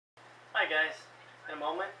Hi guys, in a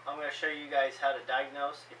moment I'm going to show you guys how to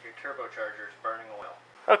diagnose if your turbocharger is burning oil.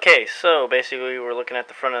 Okay, so basically we're looking at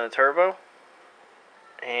the front of the turbo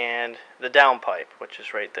and the downpipe, which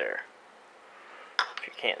is right there. If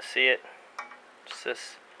you can't see it, it's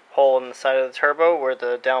this hole in the side of the turbo where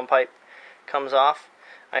the downpipe comes off.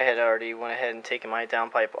 I had already went ahead and taken my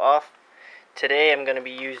downpipe off. Today I'm going to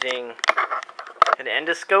be using an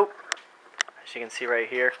endoscope, as you can see right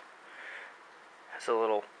here. It's a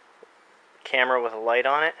little camera with a light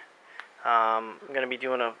on it. I'm going to be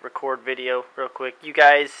doing a record video real quick. You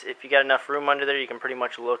guys, if you got enough room under there, you can pretty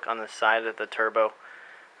much look on the side of the turbo.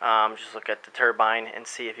 Just look at the turbine and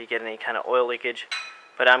see if you get any kind of oil leakage.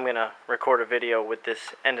 But I'm going to record a video with this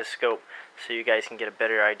endoscope so you guys can get a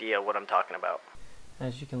better idea of what I'm talking about.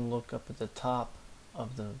 As you can look up at the top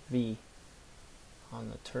of the V on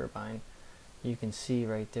the turbine, you can see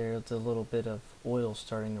right there the little bit of oil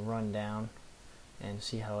starting to run down, and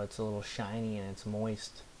see how it's a little shiny and it's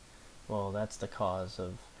moist. Well, that's the cause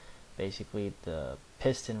of basically the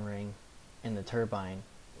piston ring in the turbine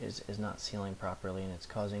is not sealing properly, and it's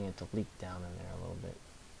causing it to leak down in there a little bit.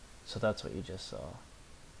 So that's what you just saw.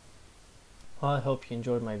 Well, I hope you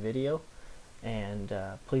enjoyed my video, and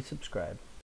please subscribe.